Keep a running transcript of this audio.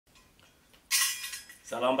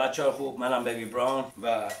سلام بچه‌ها خوب، منم بیبی براون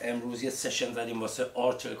و امروز یه سشن زدیم واسه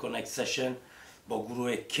آرتل کانکت سشن با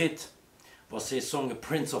گروه کیت واسه سونگ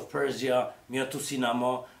پرنس آف پرژیا. میاد تو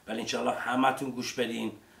سینما ولی انشالله همتون گوش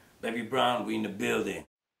بدین. بیبی براون we in the building.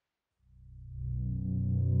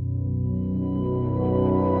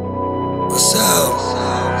 What's up?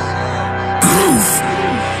 Move.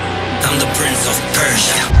 I'm the Prince of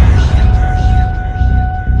Persia.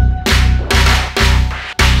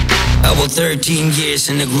 I was 13 years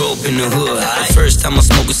and I grew up in the hood. The first time I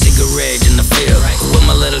smoked a cigarette in the field with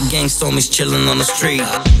my little gang homies chilling on the street.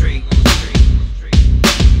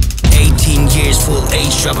 18 years, full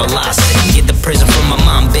age, driver license. Get the present from my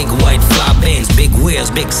mom, big white fly bands, big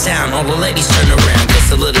wheels, big sound. All the ladies turn around, cause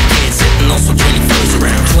the little kids sitting also 24s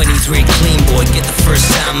around. 23 clean boy, get the first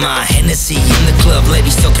time my Hennessy in the club.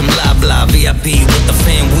 Ladies talking blah blah. VIP with the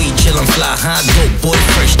fam, we chillin' fly high. Dope boy,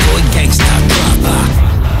 fresh boy, gangsta drop by.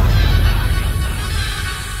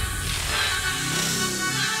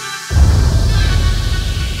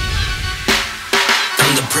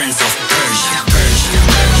 I'm the Prince of Persia.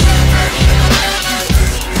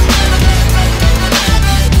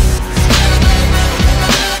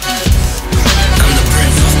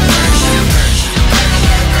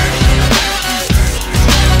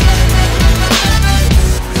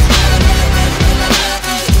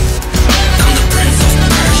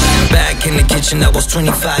 I was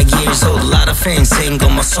 25 years old, a lot of fans saying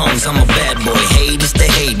on my songs, I'm a bad boy. Haters, they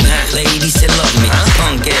hate me, ladies, they love me.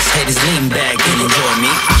 Punk ass haters lean back and enjoy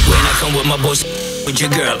me. When I come with my boys, with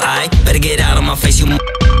your girl, I better get out of my face, you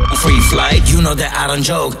free flight. You know that I don't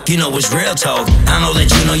joke, you know it's real talk. I know that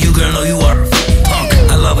you know you, girl, know you are punk.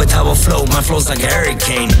 I love it how I flow, my flow's like a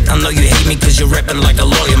hurricane. I know you hate me cause you're rapping like a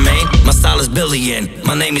lawyer, man. My style is billion,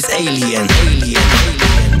 my name is Alien.